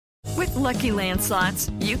With Lucky Land Slots,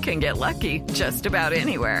 you can get lucky just about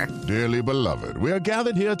anywhere. Dearly beloved, we are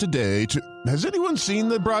gathered here today to... Has anyone seen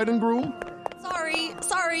the bride and groom?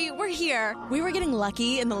 Sorry, we're here. We were getting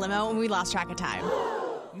lucky in the limo and we lost track of time.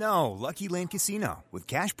 No, Lucky Land Casino, with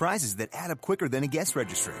cash prizes that add up quicker than a guest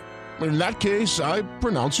registry. In that case, I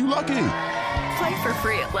pronounce you lucky. Play for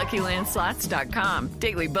free at LuckyLandSlots.com.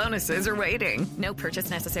 Daily bonuses are waiting. No purchase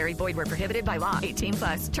necessary. Void where prohibited by law.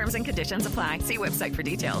 18+. Terms and conditions apply. See website for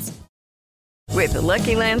details. With the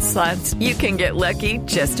Lucky Land Slots, you can get lucky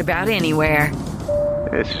just about anywhere.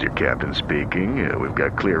 This is your captain speaking. We've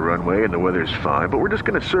got clear runway and the weather's fine, but we're just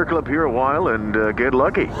going to circle up here a while and get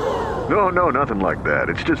lucky. No, nothing like that.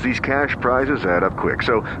 It's just these cash prizes add up quick.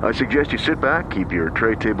 So I suggest you sit back, keep your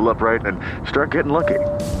tray table upright, and start getting lucky.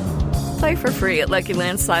 Play for free at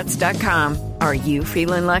LuckyLandSlots.com. Are you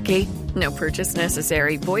feeling lucky? No purchase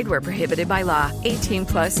necessary. Void where prohibited by law.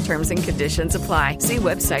 18+ terms and conditions apply. See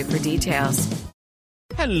website for details.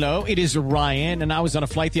 Hello, it is Ryan, and I was on a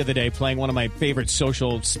flight the other day playing one of my favorite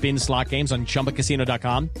social spin slot games on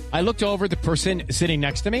ChumbaCasino.com. I looked over at the person sitting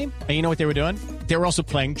next to me, and you know what they were doing? They were also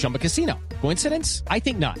playing Chumba Casino. Coincidence? I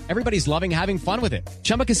think not. Everybody's loving having fun with it.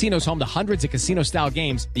 Chumba Casino is home to hundreds of casino-style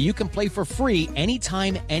games that you can play for free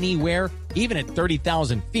anytime, anywhere, even at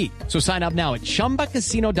 30,000 feet. So sign up now at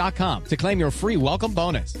ChumbaCasino.com to claim your free welcome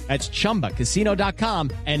bonus. That's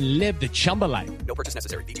ChumbaCasino.com and live the Chumba life. No purchase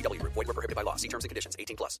necessary. VGW. Void where prohibited by law. See terms and conditions.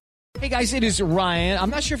 18+. Hey guys, it is Ryan. I'm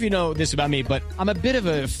not sure if you know this about me, but I'm a bit of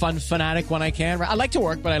a fun fanatic when I can. I like to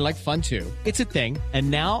work, but I like fun too. It's a thing. And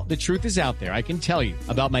now the truth is out there. I can tell you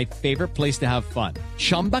about my favorite place to have fun.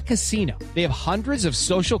 Chumba Casino. They have hundreds of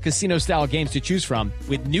social casino style games to choose from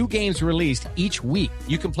with new games released each week.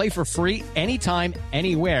 You can play for free anytime,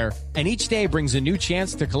 anywhere. And each day brings a new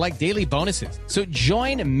chance to collect daily bonuses. So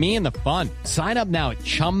join me in the fun. Sign up now at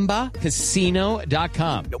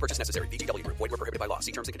ChumbaCasino.com. No purchase necessary. VGW. Void where prohibited by law.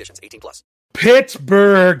 See terms and conditions. 18+.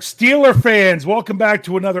 Pittsburgh Steeler fans, welcome back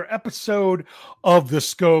to another episode of the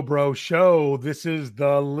Scobro Show. This is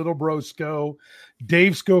the Little Bro Sco,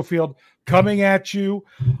 Dave Schofield, coming at you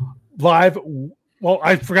live. Well,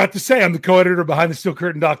 I forgot to say I'm the co-editor behind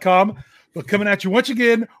thesteelcurtain.com, but coming at you once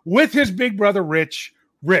again with his big brother, Rich.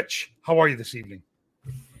 Rich, how are you this evening?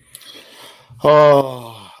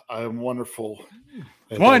 Oh, I'm wonderful.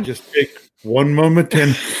 Just take one moment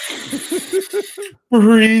and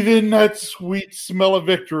breathe in that sweet smell of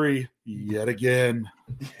victory yet again.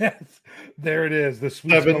 Yes, there it is, the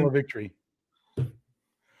sweet smell of victory.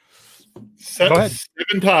 Seven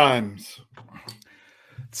times.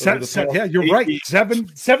 Yeah, you're right.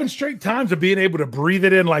 Seven straight times of being able to breathe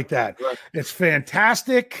it in like that. Right. It's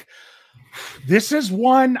fantastic. This is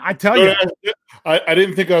one, I tell you. I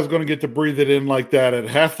didn't think I was going to get to breathe it in like that at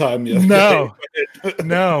halftime yesterday.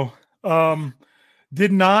 No.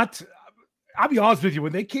 Did not. I'll be honest with you.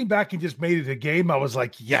 When they came back and just made it a game, I was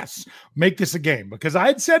like, yes, make this a game. Because I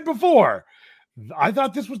had said before, I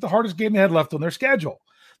thought this was the hardest game they had left on their schedule.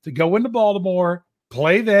 To go into Baltimore,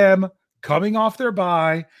 play them, coming off their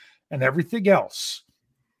bye, and everything else.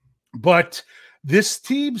 But this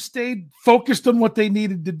team stayed focused on what they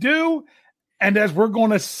needed to do. And as we're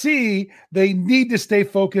going to see, they need to stay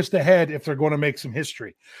focused ahead if they're going to make some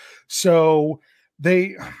history. So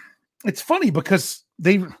it's funny because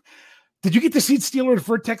did you get to see Steeler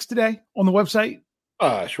deferred text today on the website?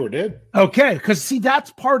 Sure did. Okay, because see,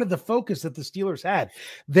 that's part of the focus that the Steelers had.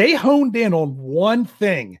 They honed in on one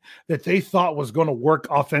thing that they thought was going to work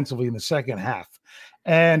offensively in the second half.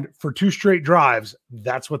 And for 2 straight drives,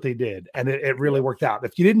 that's what they did. And it really worked out.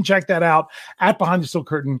 If you didn't check that out, at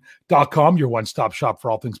BehindTheSteelCurtain.com, your one-stop shop for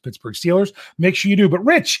all things Pittsburgh Steelers, make sure you do. But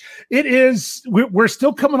Rich, we're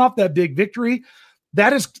still coming off that big victory.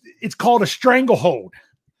 It's called a stranglehold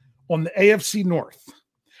on the AFC North.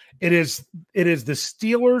 It is the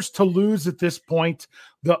Steelers to lose at this point.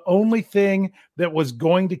 The only thing that was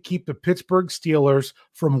going to keep the Pittsburgh Steelers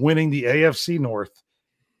from winning the AFC North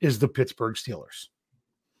is the Pittsburgh Steelers.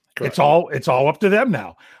 Correct. It's all up to them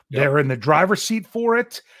now. Yep. They're in the driver's seat for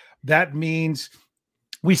it. That means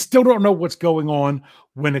we still don't know what's going on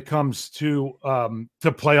when it comes to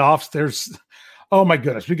playoffs. There's, oh my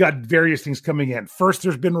goodness, we got various things coming in. First,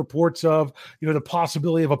 there's been reports of, the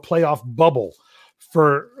possibility of a playoff bubble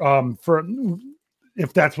for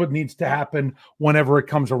if that's what needs to happen whenever it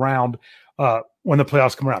comes around, when the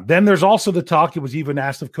playoffs come around. Then there's also the talk. It was even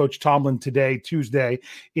asked of Coach Tomlin today, Tuesday,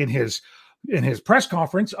 in his press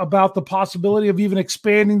conference about the possibility of even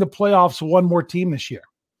expanding the playoffs one more team this year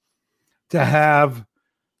to have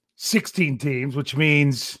 16 teams, which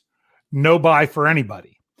means no bye for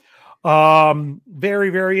anybody. Very,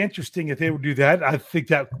 very interesting if they would do that. I think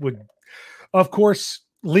that would, of course,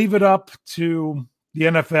 leave it up to the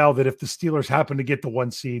NFL that if the Steelers happen to get the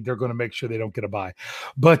 1 seed, they're going to make sure they don't get a bye.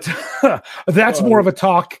 But that's more of a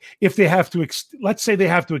talk if they have to, let's say they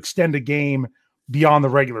have to extend a game beyond the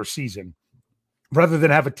regular season, rather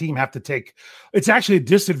than have a team have to take. It's actually a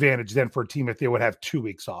disadvantage then for a team if they would have 2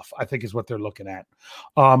 weeks off, I think is what they're looking at.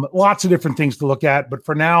 Lots of different things to look at, but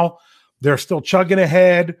for now, they're still chugging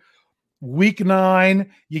ahead. Week 9,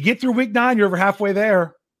 you get through week 9, you're over halfway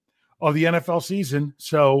there of the NFL season.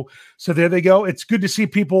 So there they go. It's good to see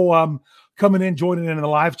people coming in, joining in the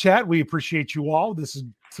live chat. We appreciate you all. This is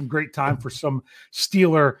some great time for some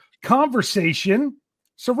Steeler conversation.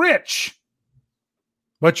 So Rich,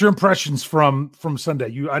 what's your impressions from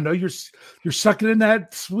Sunday? I know you're sucking in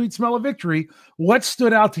that sweet smell of victory. What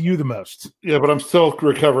stood out to you the most? Yeah, but I'm still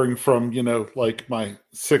recovering from, like my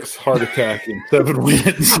 6th heart attack and 7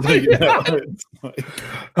 wins. That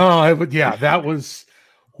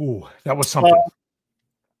was something.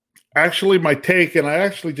 Actually, my take, and I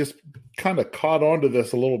actually just kind of caught on to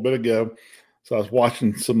this a little bit ago. So I was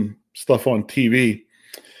watching some stuff on TV.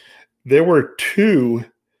 There were 2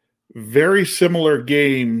 very similar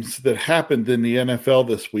games that happened in the NFL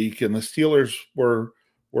this week, and the Steelers were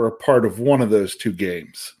a part of one of those 2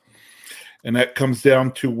 games. And that comes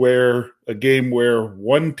down to a game where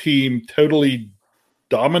one team totally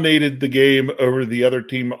dominated the game over the other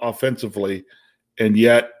team offensively, and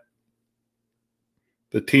yet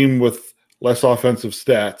the team with less offensive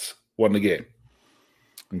stats won the game.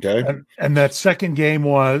 Okay? And that second game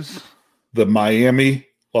was? The Miami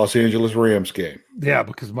Los Angeles Rams game. Yeah,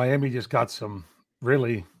 because Miami just got some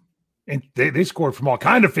really – and they scored from all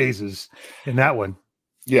kind of phases in that one.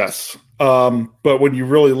 Yes. But when you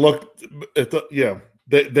really look at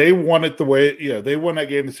they won it the way – they won that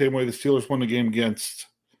game the same way the Steelers won the game against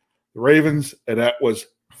the Ravens, and that was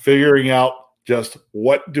figuring out just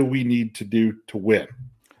what do we need to do to win.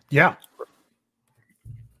 Yeah.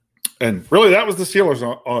 And really that was the Steelers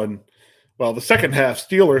on the second half.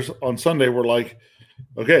 Steelers on Sunday were like,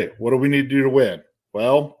 okay, what do we need to do to win?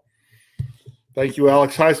 Well, thank you,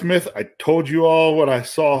 Alex Highsmith. I told you all when I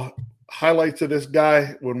saw highlights of this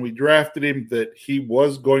guy when we drafted him that he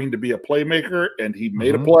was going to be a playmaker, and he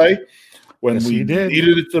made a play when we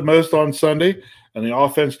needed it the most on Sunday. And the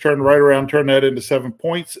offense turned right around, turned that into 7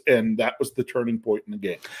 points, and that was the turning point in the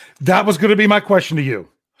game. That was going to be my question to you.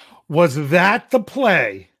 Was that the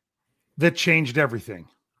play that changed everything?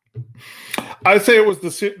 I'd say it was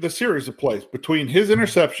the series of plays between his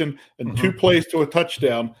interception and 2 plays to a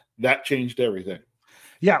touchdown. That changed everything.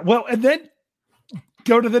 Yeah, well, and then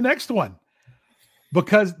go to the next one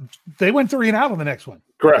because they went 3 and out on the next one.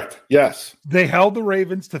 Correct, yes. They held the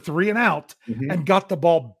Ravens to 3 and out and got the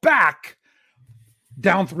ball back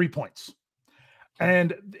down 3 points.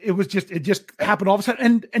 And it just happened all of a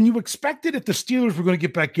sudden. And you expected if the Steelers were going to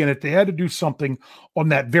get back in it, they had to do something on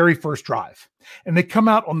that very first drive. And they come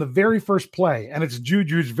out on the very first play, and it's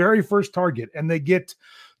Juju's very first target, and they get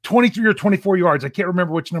 23 or 24 yards. I can't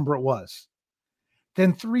remember which number it was.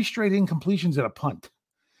 Then 3 straight incompletions and a punt.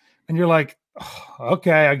 And you're like, oh,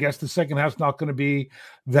 okay, I guess the second half's not going to be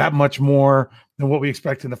that much more than what we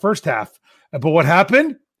expect in the first half. But what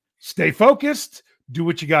happened? Stay focused. Do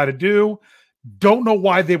what you got to do. Don't know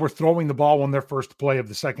why they were throwing the ball on their first play of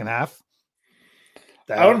the second half.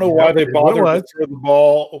 I don't know why they bothered to throw the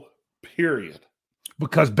ball, period.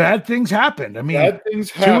 Because bad things happened. I mean, 2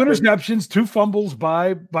 interceptions, 2 fumbles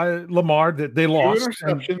by Lamar that they lost. 2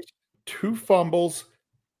 interceptions, 2 fumbles,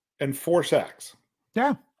 and 4 sacks.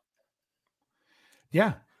 Yeah.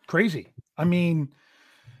 Yeah, crazy. I mean,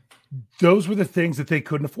 those were the things that they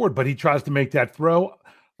couldn't afford, but he tries to make that throw.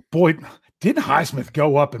 Boy, didn't Highsmith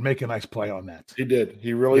go up and make a nice play on that? He did.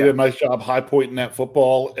 He really did a nice job high pointing that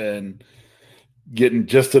football and getting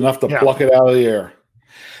just enough to pluck it out of the air.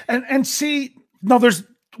 And see, no,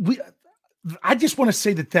 I just want to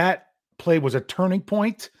say that play was a turning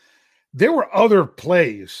point. There were other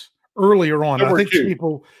plays earlier on. I think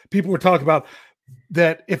people were talking about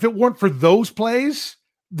that if it weren't for those plays,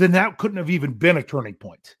 then that couldn't have even been a turning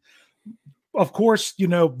point. Of course,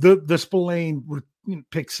 the Spillane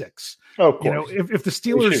pick 6. Oh, of course. If the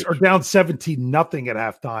Steelers are down 17-0 at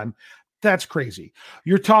halftime, that's crazy.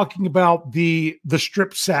 You're talking about the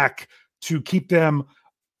strip sack to keep them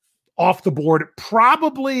off the board.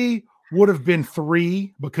 Probably would have been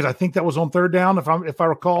 3 because I think that was on 3rd down, if I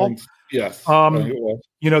recall. Yes.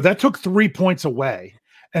 That took 3 points away.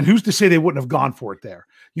 And who's to say they wouldn't have gone for it there?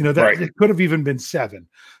 It could have even been 7.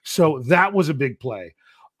 So that was a big play.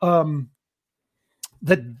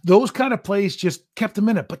 Those kind of plays just kept them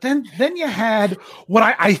in it. But then you had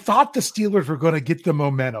what I thought the Steelers were going to get the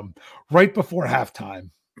momentum right before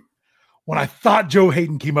halftime when I thought Joe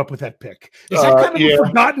Hayden came up with that pick. Is that kind of a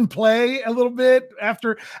forgotten play a little bit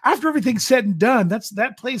after everything's said and done?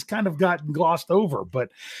 That play's kind of gotten glossed over.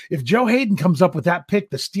 But if Joe Hayden comes up with that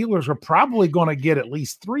pick, the Steelers are probably going to get at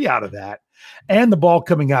least 3 out of that and the ball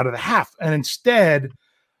coming out of the half. And instead,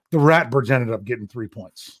 the Ratbirds ended up getting 3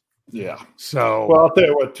 points. Yeah. So, well, I'll tell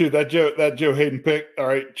you what, too, that Joe Hayden pick. All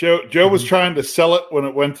right. Joe was trying to sell it when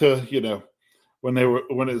it went to, when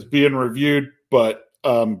it was being reviewed, but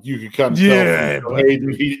you could kind of tell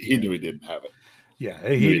Hayden, he knew he didn't have it. Yeah,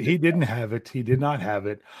 he didn't have it. He did not have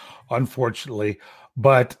it, unfortunately.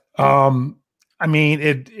 But I mean,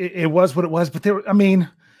 it was what it was. But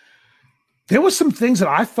there was some things that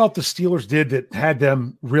I felt the Steelers did that had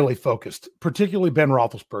them really focused, particularly Ben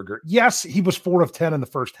Roethlisberger. Yes, he was 4 of 10 in the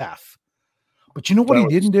first half, but you know what he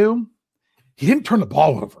didn't do? He didn't turn the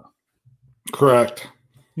ball over. Correct.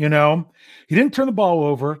 He didn't turn the ball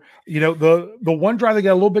over. The one drive they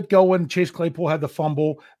got a little bit going, Chase Claypool had the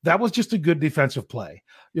fumble. That was just a good defensive play.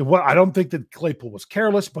 I don't think that Claypool was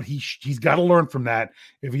careless, but he's got to learn from that.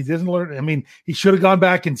 If he doesn't learn, he should have gone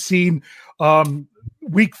back and seen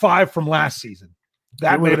week 5 from last season.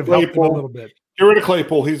 That may have helped him a little bit. Get rid of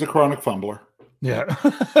Claypool. He's a chronic fumbler. Yeah.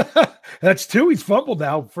 That's 2. He's fumbled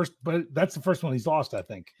now. But that's the first one he's lost, I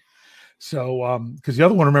think. So, because the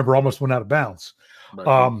other one, remember, almost went out of bounds.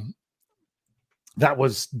 Right. That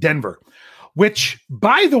was Denver, which,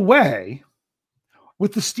 by the way,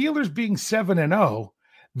 with the Steelers being 7-0,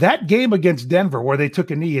 that game against Denver where they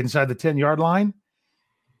took a knee inside the 10-yard line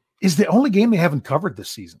is the only game they haven't covered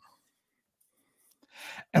this season.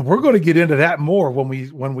 And we're going to get into that more when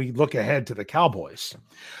we look ahead to the Cowboys.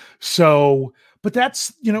 So, but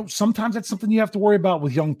that's, sometimes that's something you have to worry about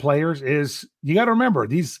with young players is you got to remember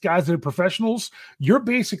these guys that are professionals, you're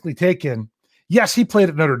basically taking, yes, he played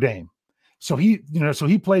at Notre Dame. So he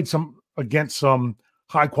played against some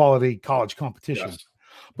high quality college competition, yes.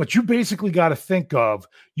 But you basically got to think of,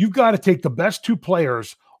 you've got to take the best 2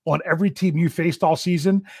 players on every team you faced all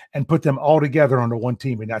season and put them all together onto one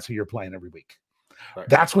team. And that's who you're playing every week. Right.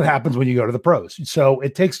 That's what happens when you go to the pros. So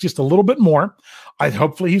it takes just a little bit more.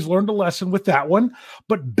 Hopefully he's learned a lesson with that one,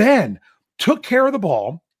 but Ben took care of the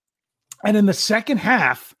ball. And in the second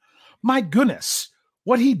half, my goodness,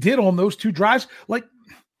 what he did on those 2 drives, like,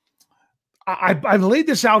 I laid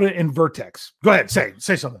this out in Vertex. Go ahead, say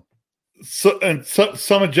something. So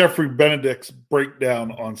some of Jeffrey Benedict's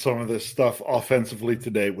breakdown on some of this stuff offensively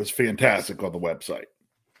today was fantastic on the website.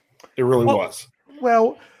 It really was.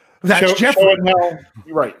 Well, that's Jeffrey.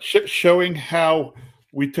 Showing how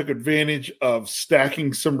we took advantage of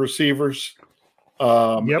stacking some receivers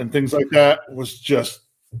and things like that was just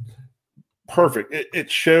perfect.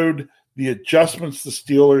 It showed the adjustments the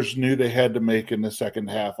Steelers knew they had to make in the second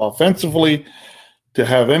half offensively to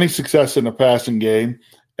have any success in the passing game.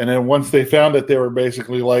 And then once they found it, they were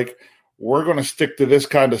basically like, we're going to stick to this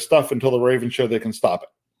kind of stuff until the Ravens show they can stop it.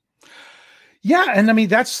 Yeah, and I mean,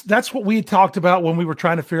 that's what we talked about when we were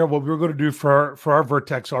trying to figure out what we were going to do for our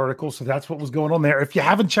Vertex article. So that's what was going on there. If you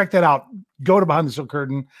haven't checked that out, go to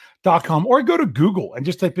BehindTheSteelCurtain.com or go to Google and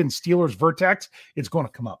just type in Steelers Vertex. It's going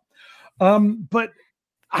to come up. But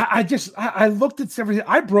I looked at everything.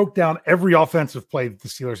 I broke down every offensive play that the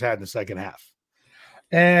Steelers had in the second half.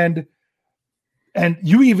 And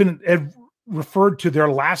you even referred to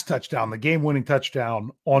their last touchdown, the game-winning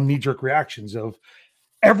touchdown, on knee-jerk reactions of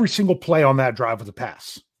every single play on that drive was a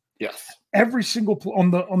pass. Yes. Every single play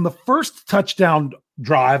on the first touchdown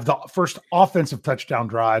drive, the first offensive touchdown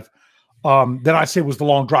drive, that I say was the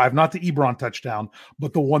long drive, not the Ebron touchdown,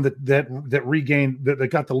 but the one that regained, that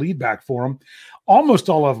got the lead back for them. Almost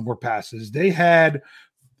all of them were passes. They had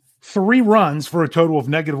 3 runs for a total of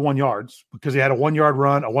 -1 yards because they had a 1-yard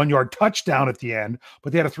run, a 1-yard touchdown at the end,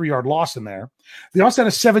 but they had a 3-yard loss in there. They also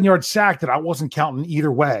had a 7-yard sack that I wasn't counting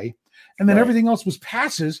either way. And then everything else was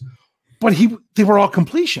passes, but they were all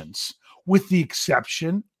completions with the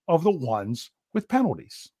exception of the ones with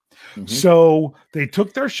penalties. Mm-hmm. So they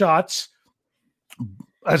took their shots.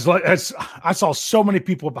 As I saw so many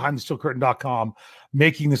people behind the SteelCurtain.com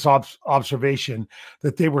making this observation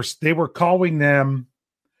that they were calling them,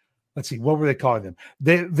 let's see, what were they calling them?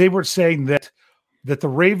 They were saying that the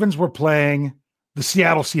Ravens were playing the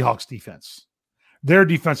Seattle Seahawks defense. Their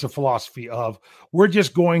defensive philosophy of, we're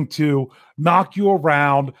just going to knock you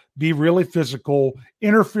around, be really physical,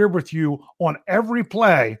 interfere with you on every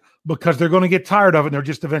play because they're going to get tired of it and they're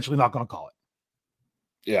just eventually not going to call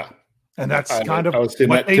it. Yeah. And that's kind of what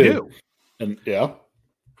they do. And yeah.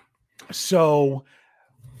 So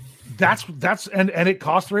and it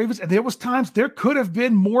cost the Ravens. And there was times there could have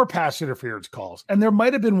been more pass interference calls, and there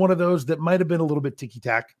might have been one of those that might have been a little bit ticky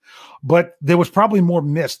tack, but there was probably more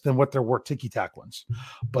missed than what there were ticky tack ones.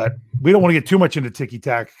 But we don't want to get too much into ticky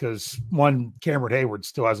tack because Cameron Hayward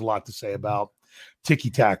still has a lot to say about ticky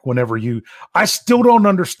tack. I still don't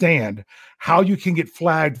understand how you can get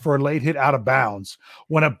flagged for a late hit out of bounds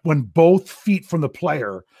when both feet from the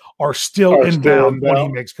player are still inbound when he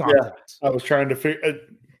makes contact. Yeah, I was trying to figure.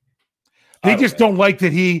 They just don't like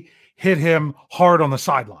that he hit him hard on the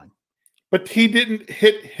sideline. But he didn't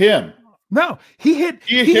hit him. No, he hit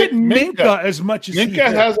Minkah as much as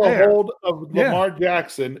Minkah has a hold of Lamar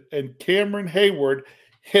Jackson, and Cameron Hayward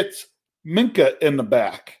hits Minkah in the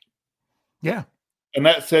back. Yeah. And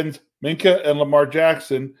that sends Minkah and Lamar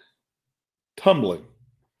Jackson tumbling.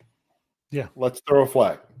 Yeah. Let's throw a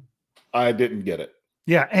flag. I didn't get it.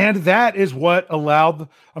 Yeah, and that is what allowed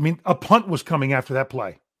a punt was coming after that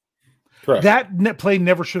play. Correct. That play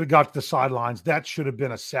never should have got to the sidelines. That should have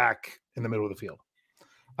been a sack in the middle of the field.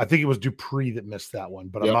 I think it was Dupree that missed that one,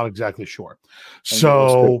 but I'm not exactly sure.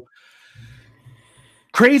 So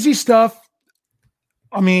crazy stuff.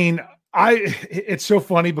 It's so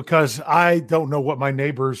funny because I don't know what I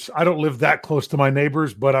don't live that close to my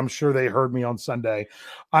neighbors, but I'm sure they heard me on Sunday.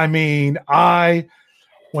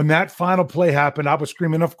 When that final play happened, I was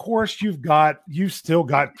screaming. Of course, you've still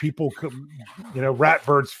got people,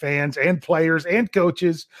 Ratbirds fans and players and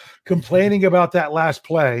coaches complaining about that last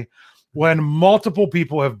play when multiple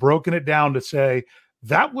people have broken it down to say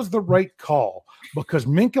that was the right call because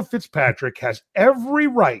Minkah Fitzpatrick has every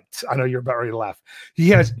right. I know you're about ready to laugh. He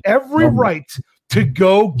has every right to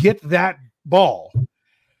go get that ball.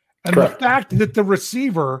 And the fact that the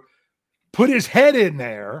receiver put his head in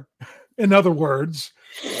there, in other words,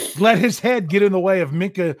 let his head get in the way of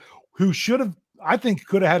Minkah, who could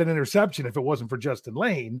have had an interception if it wasn't for Justin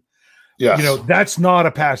Lane. Yes. That's not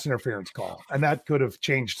a pass interference call. And that could have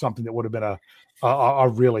changed something that would have been a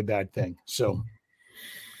really bad thing. So,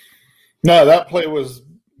 no, that play was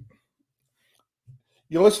 –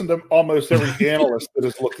 you listen to almost every analyst that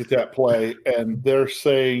has looked at that play, and they're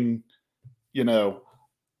saying, that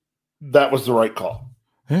was the right call.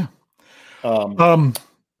 Yeah.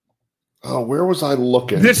 Where was I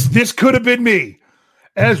looking? This could have been me.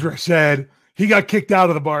 Ezra said he got kicked out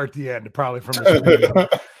of the bar at the end, probably from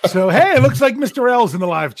Mr. So, hey, it looks like Mr. L's in the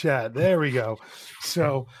live chat. There we go.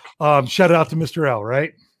 So, shout out to Mr. L,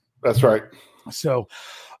 right? That's right. So,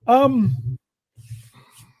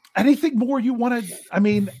 anything more you want to?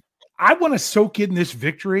 I want to soak in this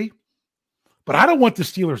victory, but I don't want the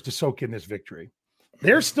Steelers to soak in this victory.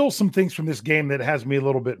 There's still some things from this game that has me a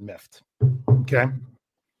little bit miffed. Okay.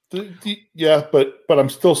 Yeah, but I'm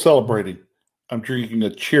still celebrating. I'm drinking a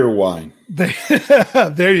cheer wine.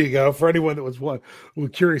 There you go. For anyone that was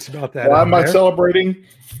curious about that. Why am I celebrating?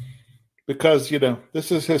 Because,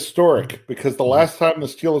 this is historic. Because the last time the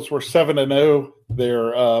Steelers were 7-0,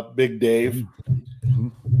 their Big Dave,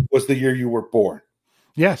 was the year you were born.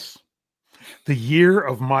 Yes. The year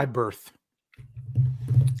of my birth.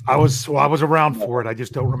 I was around for it. I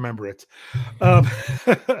just don't remember it.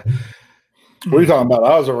 What are you talking about?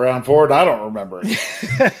 I was around for it. I don't remember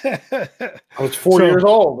it. I was 4 years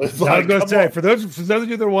old. I was going to say, for those of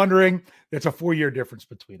you that are wondering, it's a 4-year difference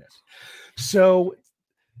between us. So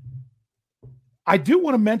I do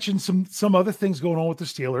want to mention some other things going on with the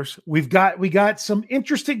Steelers. We got some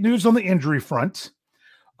interesting news on the injury front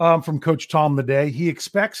from Coach Tom today. He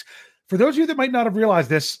expects, for those of you that might not have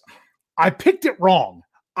realized this, I picked it wrong.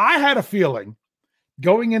 I had a feeling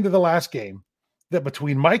going into the last game that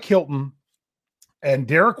between Mike Hilton and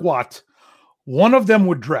Derek Watt, one of them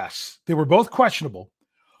would dress. They were both questionable,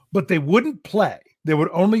 but they wouldn't play. They would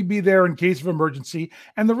only be there in case of emergency.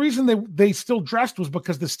 And the reason they still dressed was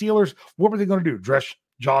because the Steelers, what were they going to do? Dress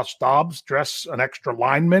Josh Dobbs, dress an extra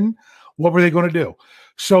lineman? What were they going to do?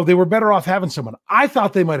 So they were better off having someone. I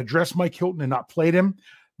thought they might have dressed Mike Hilton and not played him.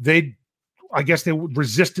 I guess they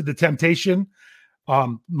resisted the temptation.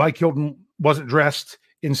 Mike Hilton wasn't dressed.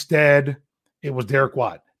 Instead, it was Derek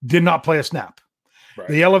Watt. Did not play a snap. Right.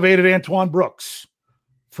 They elevated Antoine Brooks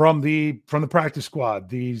from the practice squad,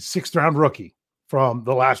 the 6th-round rookie from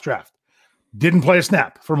the last draft. Didn't play a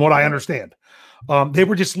snap, from what I understand. They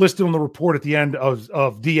were just listed on the report at the end of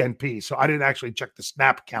DNP, so I didn't actually check the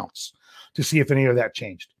snap counts to see if any of that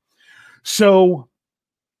changed. So,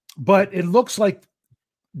 but it looks like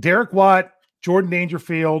Derek Watt, Jordan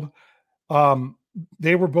Dangerfield,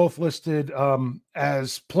 they were both listed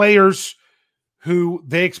as players who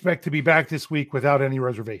they expect to be back this week without any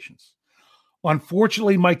reservations.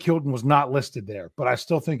 Unfortunately, Mike Hilton was not listed there, but I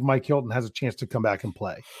still think Mike Hilton has a chance to come back and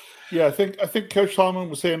play. Yeah, I think Coach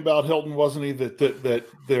Tomlin was saying about Hilton, wasn't he, that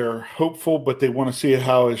they're hopeful, but they want to see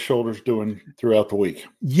how his shoulder's doing throughout the week.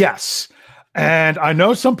 Yes. And I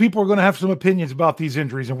know some people are going to have some opinions about these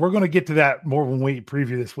injuries, and we're going to get to that more when we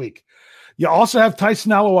preview this week. You also have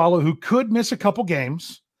Tyson Alualu, who could miss a couple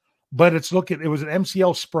games, but it was an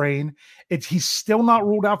MCL sprain. He's still not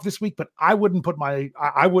ruled out for this week, but I wouldn't put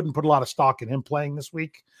a lot of stock in him playing this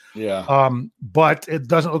week. Yeah. But it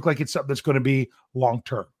doesn't look like it's something that's going to be long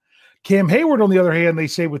term. Cam Hayward, on the other hand, they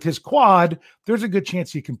say with his quad, there's a good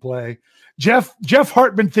chance he can play. Jeff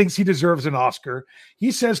Hartman thinks he deserves an Oscar. He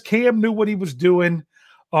says Cam knew what he was doing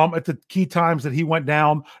at the key times that he went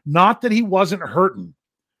down. Not that he wasn't hurting,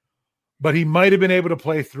 but he might have been able to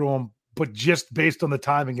play through them. But just based on the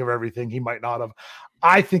timing of everything, he might not have.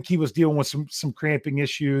 I think he was dealing with some cramping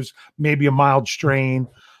issues, maybe a mild strain,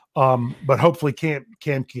 but hopefully Cam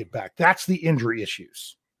can get back. That's the injury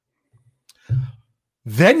issues.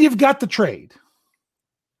 Then you've got the trade.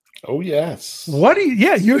 Oh, yes.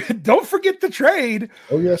 You don't forget the trade.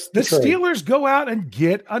 Oh, yes. The Steelers go out and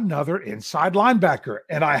get another inside linebacker.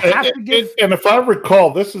 And I have to give. And if I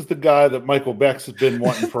recall, this is the guy that Michael Beck's has been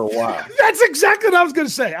wanting for a while. That's exactly what I was going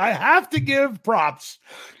to say. I have to give props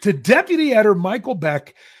to Deputy Editor Michael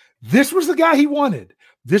Beck. This was the guy he wanted.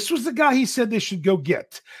 This was the guy he said they should go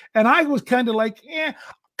get. And I was kind of like,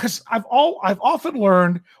 because I've often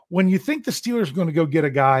learned when you think the Steelers are going to go get a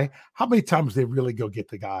guy, how many times they really go get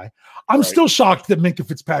the guy. I'm still shocked that Minkah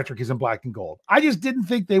Fitzpatrick is in black and gold. I just didn't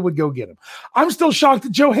think they would go get him. I'm still shocked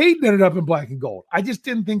that Joe Hayden ended up in black and gold. I just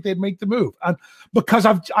didn't think they'd make the move because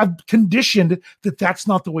I've conditioned that that's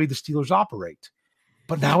not the way the Steelers operate.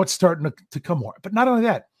 But now it's starting to come more. But not only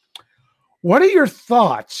that, what are your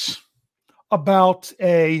thoughts about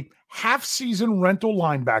a half-season rental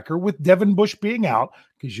linebacker with Devin Bush being out?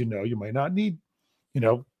 Because you might not need,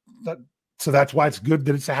 so that's why it's good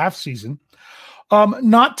that it's a half season.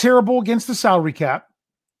 Not terrible against the salary cap.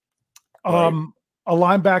 A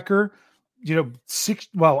linebacker,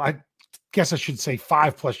 I guess I should say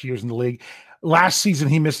 5+ years in the league. Last season,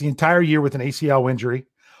 he missed the entire year with an ACL injury.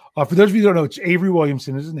 For those of you who don't know, it's Avery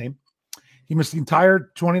Williamson is his name. He missed the entire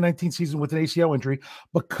 2019 season with an ACL injury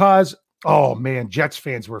because Jets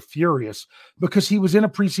fans were furious because he was in a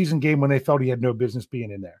preseason game when they felt he had no business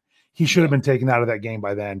being in there. He should have been taken out of that game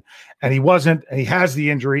by then, and he wasn't, and he has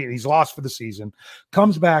the injury, and he's lost for the season.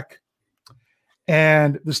 Comes back,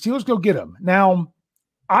 and the Steelers go get him. Now,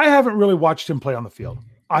 I haven't really watched him play on the field.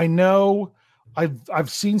 I know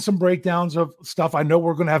I've seen some breakdowns of stuff. I know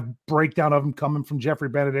we're going to have breakdown of him coming from Jeffrey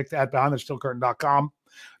Benedict at BehindTheSteelCurtain.com.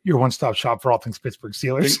 Your one-stop shop for all things Pittsburgh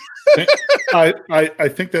Steelers. I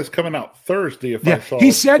think that's coming out Thursday.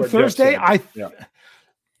 He said Thursday.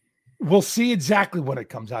 We'll see exactly when it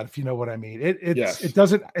comes out, if you know what I mean.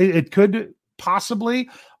 It could possibly,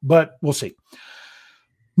 but we'll see.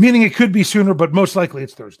 Meaning it could be sooner, but most likely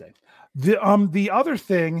it's Thursday. The other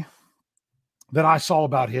thing that I saw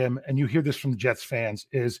about him, and you hear this from Jets fans,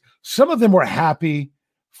 is some of them were happy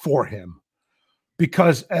for him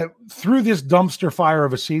because through this dumpster fire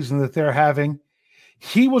of a season that they're having,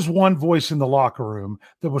 he was one voice in the locker room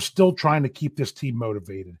that was still trying to keep this team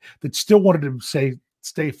motivated, that still wanted to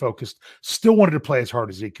stay focused, still wanted to play as hard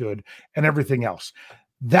as he could, and everything else.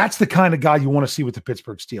 That's the kind of guy you want to see with the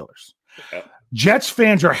Pittsburgh Steelers. Yeah. Jets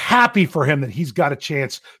fans are happy for him that he's got a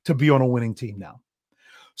chance to be on a winning team now.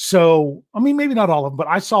 So, I mean, maybe not all of them, but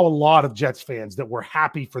I saw a lot of Jets fans that were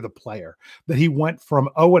happy for the player, that he went from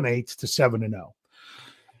 0-8 to 7-0.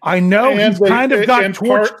 I know he's kind of got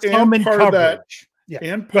torched some in coverage.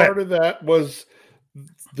 And part of that was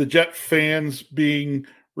the Jet fans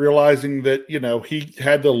realizing that, he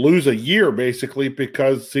had to lose a year basically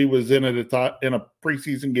because he was in a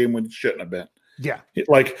preseason game when he shouldn't have been. Yeah.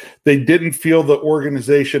 Like they didn't feel the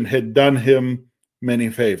organization had done him many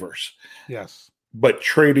favors. Yes. But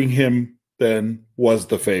trading him then was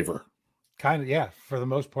the favor. Kind of, yeah, for the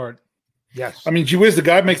most part. Yes. I mean, gee whiz, the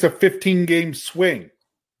guy makes a 15-game swing.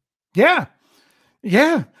 Yeah.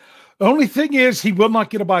 Yeah. The only thing is he will not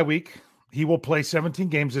get a bye week. He will play 17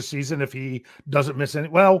 games this season if he doesn't miss any.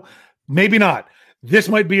 Well, maybe not. This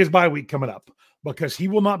might be his bye week coming up because he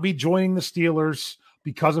will not be joining the Steelers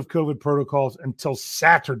because of COVID protocols until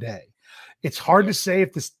Saturday. It's hard to say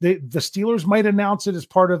if the Steelers might announce it as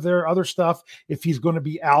part of their other stuff, if he's going to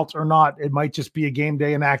be out or not. It might just be a game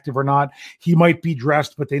day inactive or not. He might be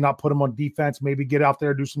dressed, but they not put him on defense, maybe get out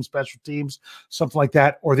there, do some special teams, something like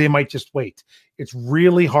that, or they might just wait. It's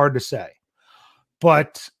really hard to say.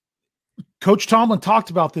 But Coach Tomlin talked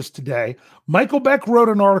about this today. Michael Beck wrote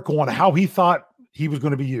an article on how he thought he was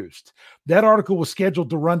going to be used. That article was scheduled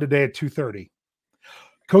to run today at 2:30.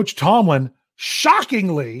 Coach Tomlin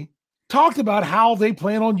shockingly talked about how they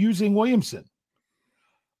plan on using Williamson.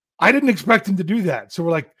 I didn't expect him to do that. So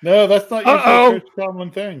we're like, no, that's not your Coach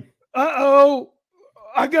Tomlin thing.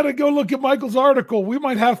 I got to go look at Michael's article. We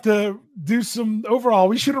might have to do some overhaul.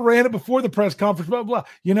 We should have ran it before the press conference, blah, blah.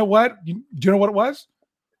 You know what? Do you know what it was?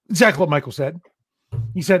 Exactly what Michael said.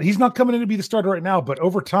 He said he's not coming in to be the starter right now, but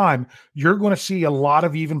over time, you're going to see a lot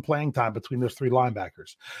of even playing time between those three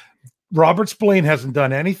linebackers. Robert Spillane hasn't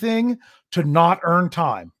done anything to not earn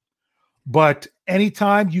time, but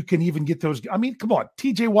anytime you can even get those. I mean, come on,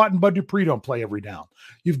 TJ Watt and Bud Dupree don't play every down.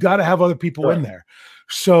 You've got to have other people in there.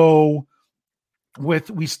 So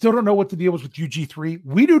we still don't know what the deal was with UG3.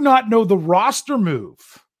 We do not know the roster move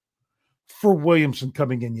for Williamson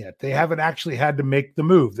coming in yet. They haven't actually had to make the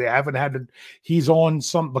move. They haven't had to, he's on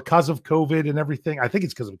some, because of COVID and everything. I think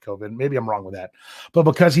it's because of COVID. Maybe I'm wrong with that, but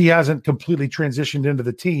because he hasn't completely transitioned into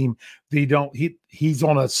the team, he's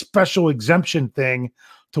on a special exemption thing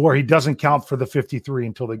to where he doesn't count for the 53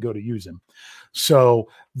 until they go to use him. So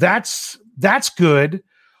that's good.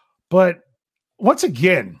 But once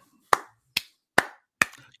again,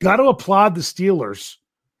 got to applaud the Steelers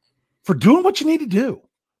for doing what you need to do,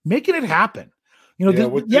 making it happen. You know,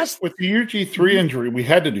 with the UG3 injury, we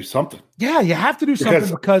had to do something. Yeah, you have to do something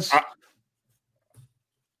because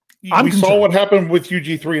we saw what happened with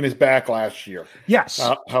UG3 in his back last year. Yes,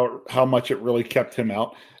 how much it really kept him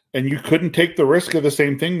out, and you couldn't take the risk of the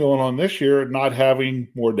same thing going on this year, not having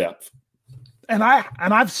more depth. And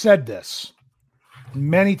I've said this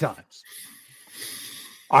many times.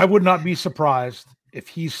 I would not be surprised if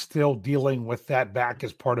he's still dealing with that back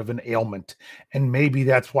as part of an ailment. And maybe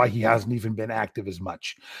that's why he hasn't even been active as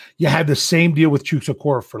much. You had the same deal with Chuks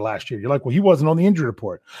Okorafor for last year. You're like, well, he wasn't on the injury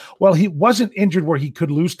report. Well, he wasn't injured where he could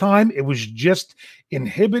lose time. It was just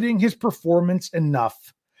inhibiting his performance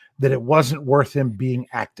enough that it wasn't worth him being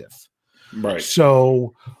active. Right.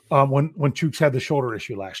 So when Chuks had the shoulder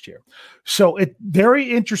issue last year. So it very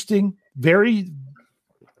interesting, very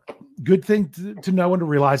good thing to know and to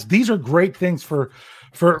realize. These are great things for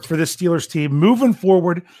this Steelers team moving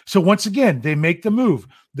forward. So once again, they make the move.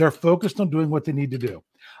 They're focused on doing what they need to do.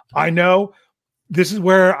 I know this is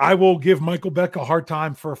where I will give Michael Beck a hard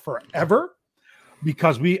time for forever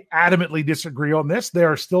because we adamantly disagree on this.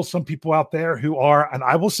 There are still some people out there who are, and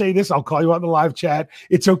I will say this, I'll call you out in the live chat.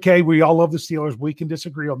 It's okay. We all love the Steelers. We can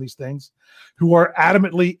disagree on these things, who are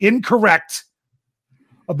adamantly incorrect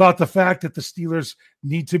about the fact that the Steelers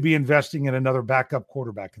need to be investing in another backup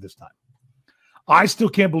quarterback at this time. I still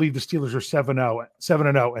can't believe the Steelers are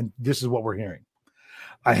 7-0, and this is what we're hearing.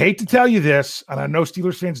 I hate to tell you this, and I know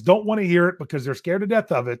Steelers fans don't want to hear it because they're scared to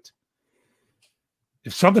death of it.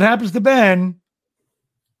 If something happens to Ben,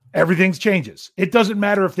 everything changes. It doesn't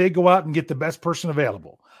matter if they go out and get the best person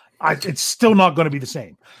available. It's still not going to be the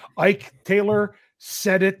same. Ike Taylor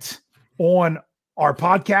said it on our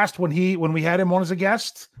podcast when we had him on as a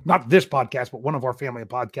guest, not this podcast, but one of our family of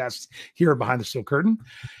podcasts here behind the steel curtain,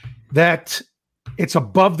 that it's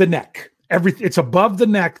above the neck. It's above the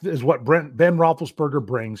neck is what Ben Roethlisberger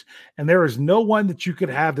brings. And there is no one that you could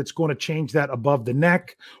have that's going to change that above the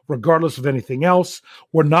neck, regardless of anything else.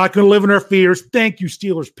 We're not going to live in our fears. Thank you,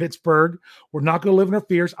 Steelers, Pittsburgh. We're not going to live in our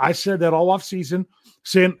fears. I said that all off season,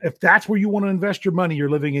 saying if that's where you want to invest your money, you're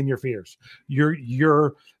living in your fears.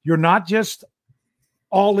 You're not just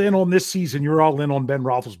all in on this season, you're all in on Ben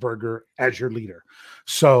Roethlisberger as your leader.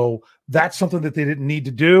 So that's something that they didn't need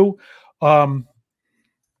to do.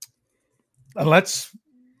 And let's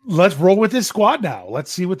roll with this squad now.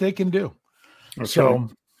 Let's see what they can do. Okay. So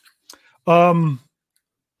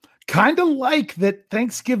kind of like that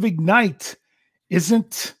Thanksgiving night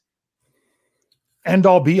isn't end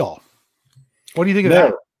all be all. What do you think of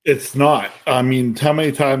that? It's not. I mean, how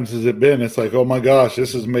many times has it been? It's like, oh my gosh,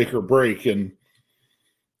 this is make or break. And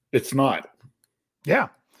it's not. Yeah.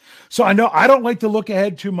 So I know I don't like to look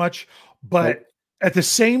ahead too much, but at the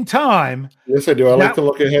same time. Yes, I do. I like to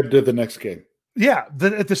look ahead to the next game. Yeah.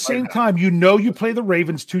 At the same time, you play the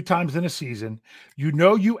Ravens 2 times in a season.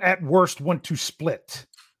 You at worst want to split.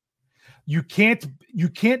 You can't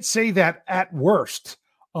say that at worst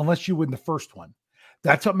unless you win the first one.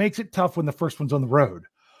 That's what makes it tough when the first one's on the road.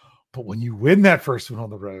 But when you win that first one on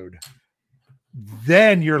the road,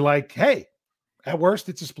 then you're like, hey, at worst,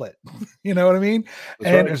 it's a split. You know what I mean?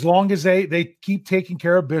 That's and right. As long as they keep taking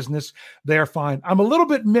care of business, they're fine. I'm a little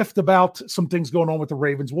bit miffed about some things going on with the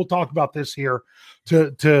Ravens. We'll talk about this here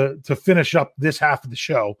to finish up this half of the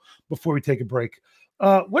show before we take a break.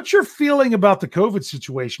 What's your feeling about the COVID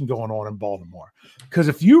situation going on in Baltimore? Because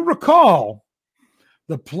if you recall,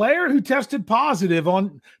 The player who tested positive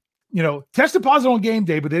on game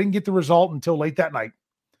day, but they didn't get the result until late that night.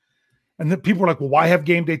 And then people were like, well, why have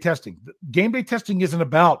game day testing? Game day testing isn't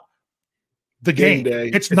about the game.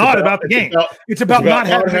 It's not about the game. It's about not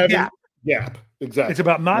having a gap. Gap. Exactly. It's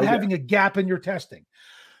about not having a gap in your testing.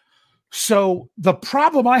 So the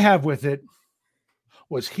problem I have with it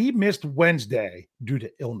was he missed Wednesday due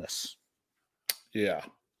to illness. Yeah.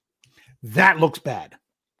 That looks bad.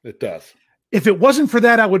 It does. If it wasn't for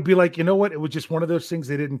that, I would be like, you know what? It was just one of those things.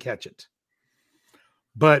 They didn't catch it.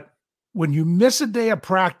 But when you miss a day of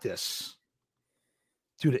practice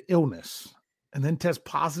due to illness and then test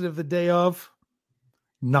positive the day of,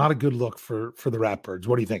 not a good look for the Ratbirds.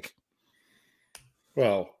 What do you think?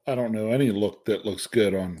 Well, I don't know any look that looks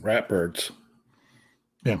good on Ratbirds.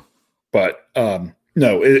 Yeah. But no,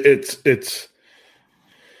 it's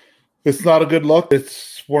not a good look.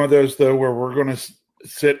 It's one of those, though, where we're going to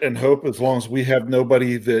sit and hope, as long as we have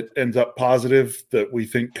nobody that ends up positive that we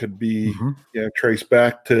think could be traced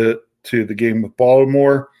back to the game with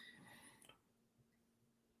Baltimore.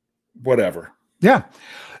 Whatever. Yeah.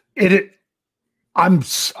 I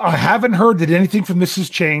haven't heard that anything from this has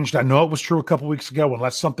changed. I know it was true a couple weeks ago,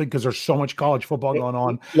 unless something, because there's so much college football going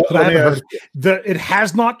on. But I haven't heard it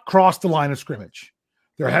has not crossed the line of scrimmage.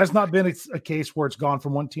 There has not been a case where it's gone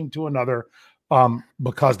from one team to another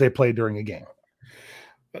because they played during a game.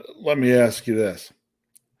 Let me ask you this.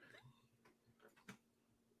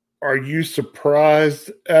 Are you surprised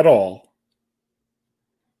at all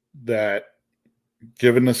that,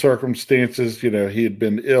 given the circumstances, he had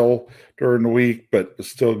been ill during the week, but was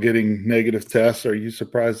still getting negative tests? Are you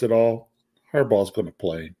surprised at all? Harbaugh's going to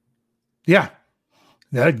play. Yeah.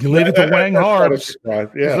 You leave it to Wang Harbs. Yeah.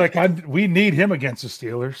 It's like, we need him against the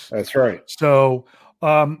Steelers. That's right. So,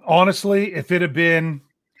 honestly, if it had been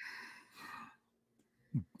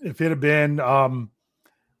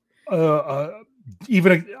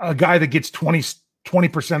even a guy that gets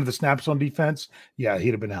 20% of the snaps on defense, yeah, he'd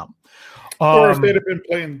have been out. Or if they'd have been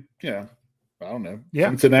playing, I don't know,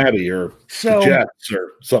 Cincinnati or the Jets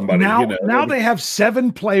or somebody. Now they have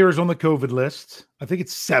 7 players on the COVID list. I think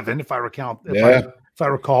it's 7, if I recall.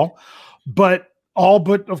 But all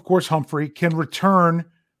but, of course, Humphrey can return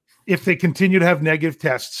if they continue to have negative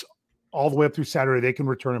tests all the way up through Saturday. They can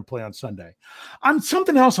return and play on Sunday.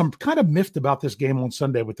 Something else I'm kind of miffed about this game on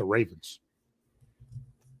Sunday with the Ravens.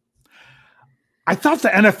 I thought the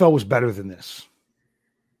NFL was better than this.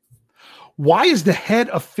 Why is the head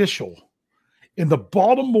official in the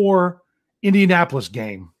Baltimore-Indianapolis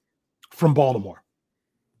game from Baltimore?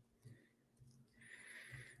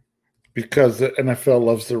 Because the NFL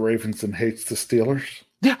loves the Ravens and hates the Steelers?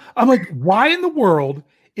 Yeah. I'm like, why in the world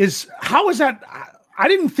how is that? I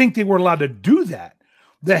didn't think they were allowed to do that.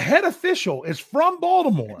 The head official is from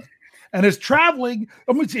Baltimore and is traveling.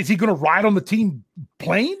 Is he going to ride on the team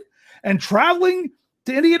plane and traveling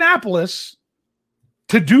to Indianapolis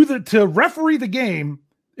to referee the game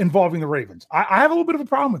involving the Ravens? I have a little bit of a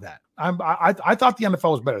problem with that. I thought the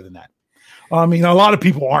NFL was better than that. I mean, a lot of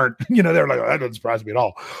people aren't, they're like, oh, that doesn't surprise me at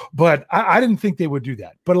all. But I didn't think they would do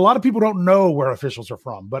that. But a lot of people don't know where officials are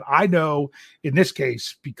from. But I know in this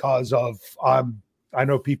case, because of I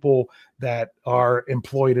know people that are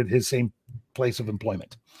employed at his same place of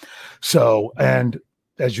employment. So, and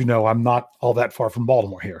as you know, I'm not all that far from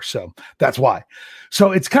Baltimore here. So that's why.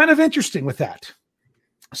 So it's kind of interesting with that.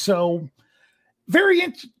 So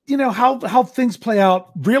how things play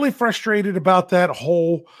out. Really frustrated about that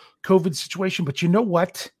whole COVID situation. But you know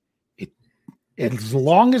what? As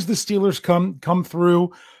long as the Steelers come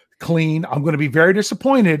through clean, I'm going to be very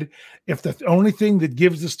disappointed if the only thing that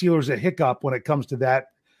gives the Steelers a hiccup when it comes to that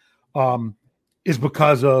is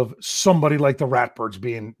because of somebody like the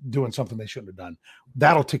Ratbirds doing something they shouldn't have done.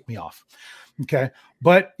 That'll tick me off. Okay.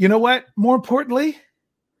 But you know what? More importantly,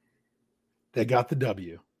 they got the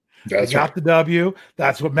W. The W.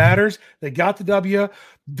 That's what matters. They got the W.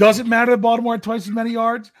 Doesn't matter that Baltimore had twice as many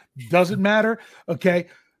yards. Doesn't matter. Okay.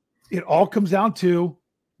 It all comes down to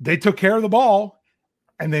they took care of the ball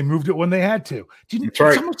and they moved it when they had to. It's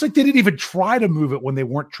almost like they didn't even try to move it when they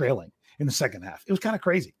weren't trailing in the second half. It was kind of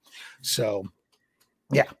crazy. So,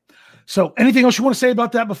 yeah. So anything else you want to say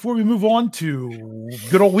about that before we move on to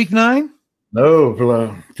good old week 9?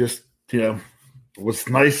 No, just, it was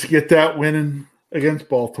nice to get that win against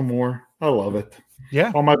Baltimore. I love it.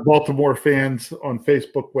 Yeah. All my Baltimore fans on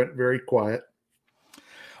Facebook went very quiet.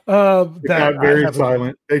 They got very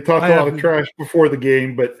silent. They talked a lot of trash before the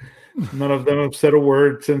game, but none of them have said a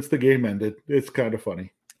word since the game ended. It's kind of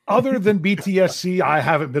funny. Other than BTSC, I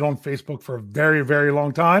haven't been on Facebook for a very, very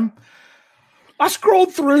long time. I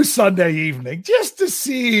scrolled through Sunday evening just to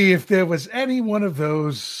see if there was any one of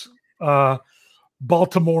those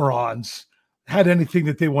Baltimoreans had anything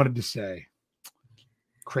that they wanted to say.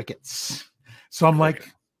 Crickets. So I'm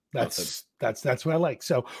like, that's what I like.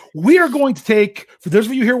 So we are going to take, for those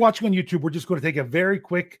of you here watching on YouTube, we're just going to take a very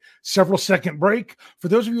quick several second break. For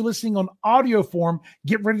those of you listening on audio form,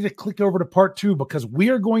 get ready to click over to part 2 because we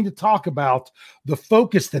are going to talk about the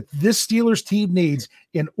focus that this Steelers team needs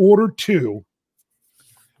in order to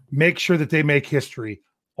make sure that they make history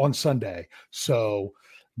on Sunday. So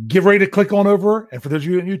get ready to click on over. And for those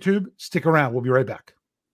of you on YouTube, stick around. We'll be right back.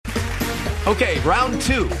 Okay, round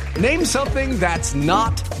 2. Name something that's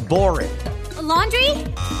not boring. A laundry?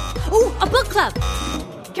 Ooh, a book club.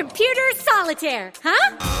 Computer solitaire,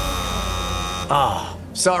 huh? Ah,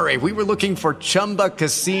 sorry, we were looking for Chumba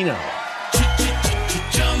Casino.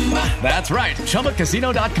 That's right,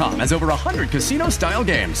 ChumbaCasino.com has over 100 casino-style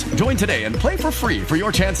games. Join today and play for free for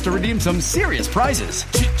your chance to redeem some serious prizes.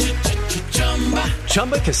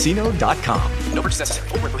 ChumbaCasino.com. No purchase necessary.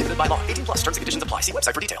 Void where prohibited by law. 18+ terms and conditions apply. See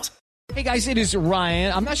website for details. Hey guys, it is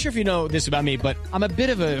Ryan. I'm not sure if you know this about me, but I'm a bit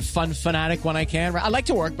of a fun fanatic when I can. I like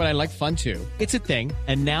to work, but I like fun too. It's a thing.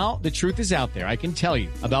 And now the truth is out there. I can tell you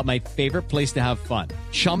about my favorite place to have fun.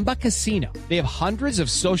 Chumba Casino. They have hundreds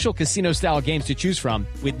of social casino style games to choose from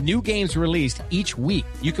with new games released each week.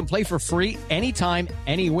 You can play for free anytime,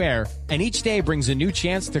 anywhere. And each day brings a new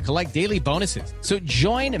chance to collect daily bonuses. So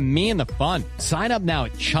join me in the fun. Sign up now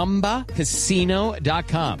at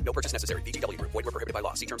ChumbaCasino.com. No purchase necessary. VGW Group. Void where prohibited by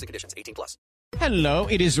law. See terms and conditions. 18+. Hello,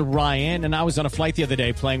 it is Ryan, and I was on a flight the other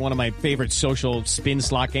day playing one of my favorite social spin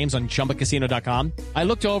slot games on ChumbaCasino.com. I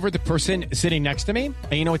looked over at the person sitting next to me,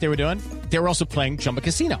 and you know what they were doing? They were also playing Chumba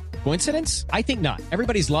Casino. Coincidence? I think not.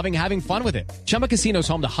 Everybody's loving having fun with it. Chumba Casino is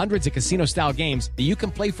home to hundreds of casino-style games that you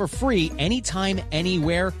can play for free anytime,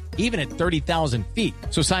 anywhere, even at 30,000 feet.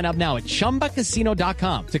 So sign up now at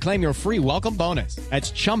ChumbaCasino.com to claim your free welcome bonus.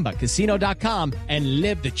 That's ChumbaCasino.com and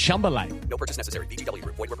live the Chumba life. No purchase necessary. VGW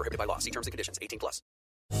Group. Void where prohibited by law. See terms and conditions. 18+.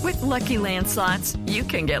 With Lucky Land Slots, you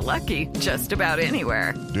can get lucky just about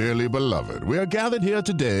anywhere. Dearly beloved, we are gathered here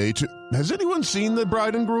today to... Has anyone seen the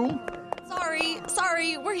bride and groom?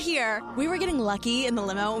 Sorry, we're here. We were getting lucky in the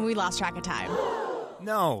limo and we lost track of time.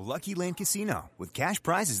 No, Lucky Land Casino, with cash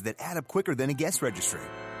prizes that add up quicker than a guest registry.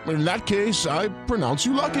 In that case, I pronounce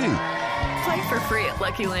you lucky. Play for free at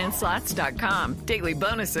LuckyLandSlots.com. Daily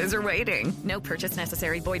bonuses are waiting. No purchase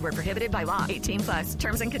necessary. Void where prohibited by law. 18+.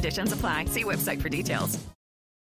 Terms and conditions apply. See website for details.